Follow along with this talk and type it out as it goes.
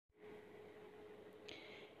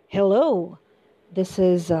Hello, this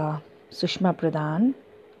is Sushma Pradhan,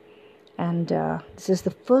 and this is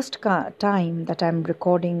the first time that I'm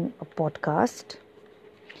recording a podcast.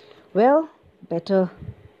 Well, better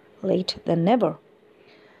late than never.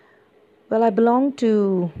 Well, I belong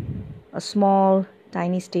to a small,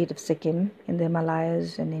 tiny state of Sikkim in the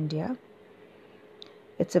Himalayas in India.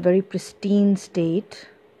 It's a very pristine state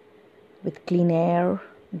with clean air,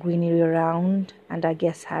 greenery around, and I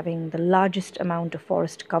guess having the largest amount of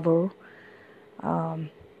forest cover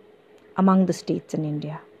among the states in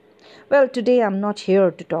India. Well, today I'm not here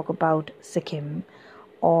to talk about Sikkim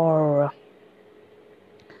or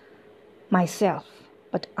myself,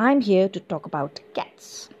 but I'm here to talk about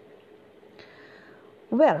cats.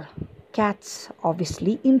 Well, cats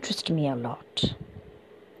obviously interest me a lot.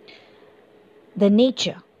 Their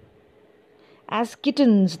nature. As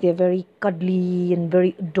kittens, they're very cuddly and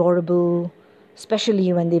very adorable,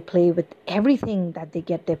 especially when they play with everything that they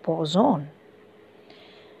get their paws on.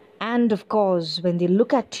 And of course, when they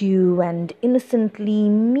look at you and innocently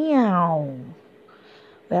meow,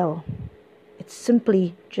 well, it's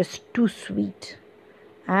simply just too sweet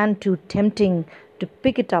and too tempting to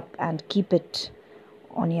pick it up and keep it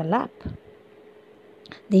on your lap.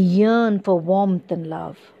 They yearn for warmth and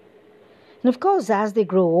love. And of course, as they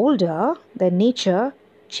grow older, their nature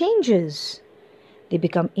changes. They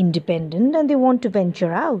become independent and they want to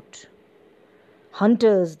venture out.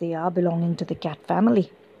 Hunters they are, belonging to the cat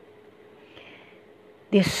family.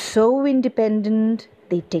 They're so independent,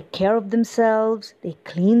 they take care of themselves, they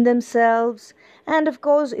clean themselves, and of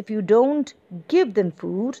course, if you don't give them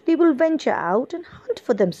food, they will venture out and hunt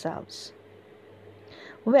for themselves.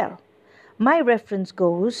 Well, my reference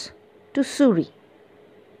goes to Suri,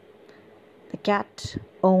 the cat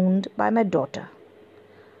owned by my daughter,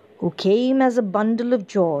 who came as a bundle of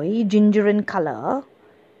joy, ginger in color,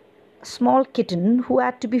 a small kitten who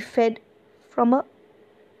had to be fed from a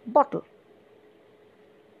bottle.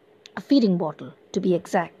 A feeding bottle, to be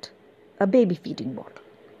exact, a baby feeding bottle.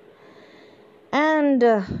 And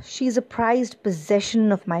she's a prized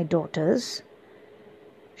possession of my daughter's.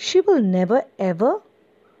 She will never ever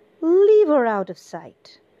leave her out of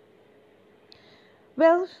sight.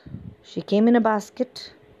 Well, she came in a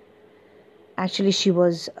basket. Actually, she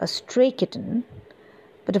was a stray kitten,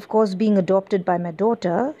 but of course, being adopted by my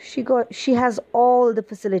daughter, she has all the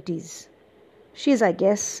facilities. She's, I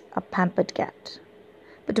guess, a pampered cat.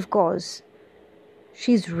 But of course,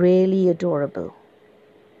 she's really adorable.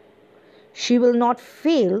 She will not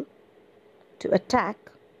fail to attack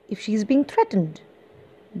if she's being threatened,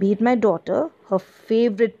 be it my daughter, her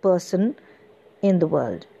favorite person in the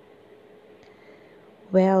world.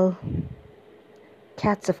 Well,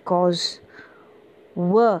 cats, of course,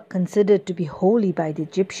 were considered to be holy by the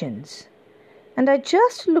Egyptians. And I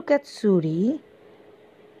just look at Suri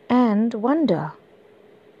and wonder,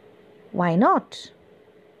 why not?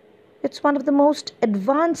 It's one of the most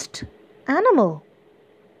advanced animal.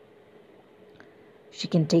 She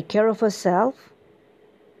can take care of herself.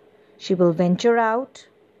 She will venture out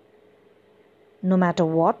no matter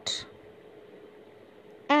what.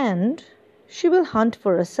 And she will hunt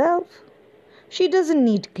for herself. She doesn't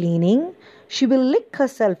need cleaning. She will lick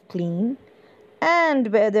herself clean.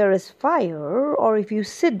 And where there is fire, or if you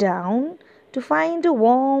sit down to find a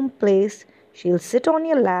warm place, she'll sit on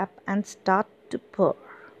your lap and start to purr.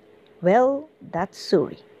 Well, that's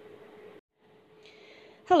Suri.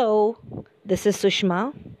 Hello, this is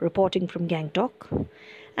Sushma reporting from Gangtok.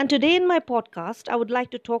 And today in my podcast, I would like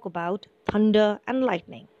to talk about thunder and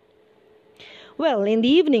lightning. Well, in the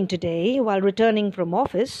evening today, while returning from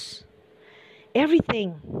office,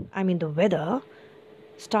 the weather,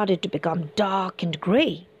 started to become dark and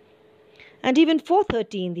grey. And even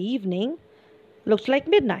 4:30 in the evening looked like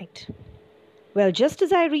midnight. Well, just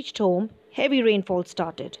as I reached home, heavy rainfall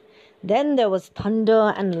started. Then there was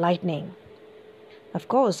thunder and lightning. Of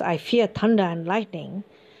course, I fear thunder and lightning,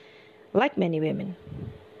 like many women.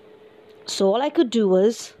 So all I could do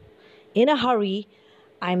was, in a hurry,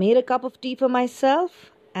 I made a cup of tea for myself.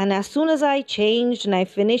 And as soon as I changed and I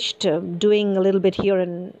finished doing a little bit here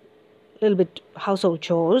and a little bit household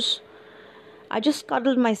chores, I just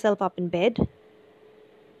cuddled myself up in bed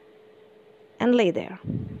and lay there.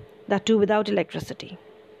 That too without electricity.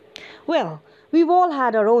 Well, we've all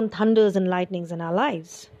had our own thunders and lightnings in our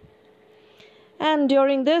lives. And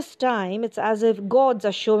during this time, it's as if gods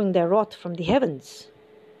are showing their wrath from the heavens.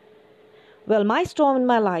 Well, my storm in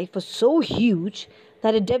my life was so huge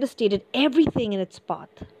that it devastated everything in its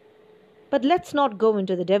path. But let's not go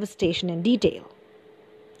into the devastation in detail.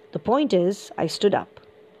 The point is, I stood up.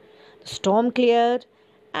 The storm cleared,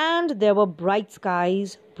 and there were bright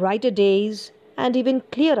skies, brighter days, and even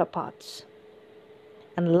clearer paths.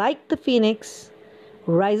 And like the phoenix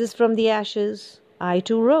rises from the ashes, I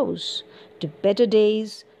too rose to better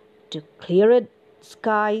days, to clearer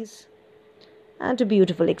skies, and to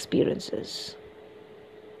beautiful experiences.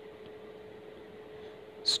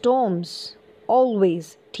 Storms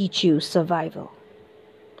always teach you survival.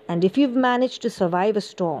 And if you've managed to survive a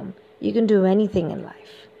storm, you can do anything in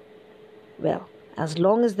life. Well, as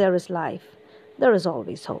long as there is life, there is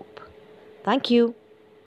always hope. Thank you.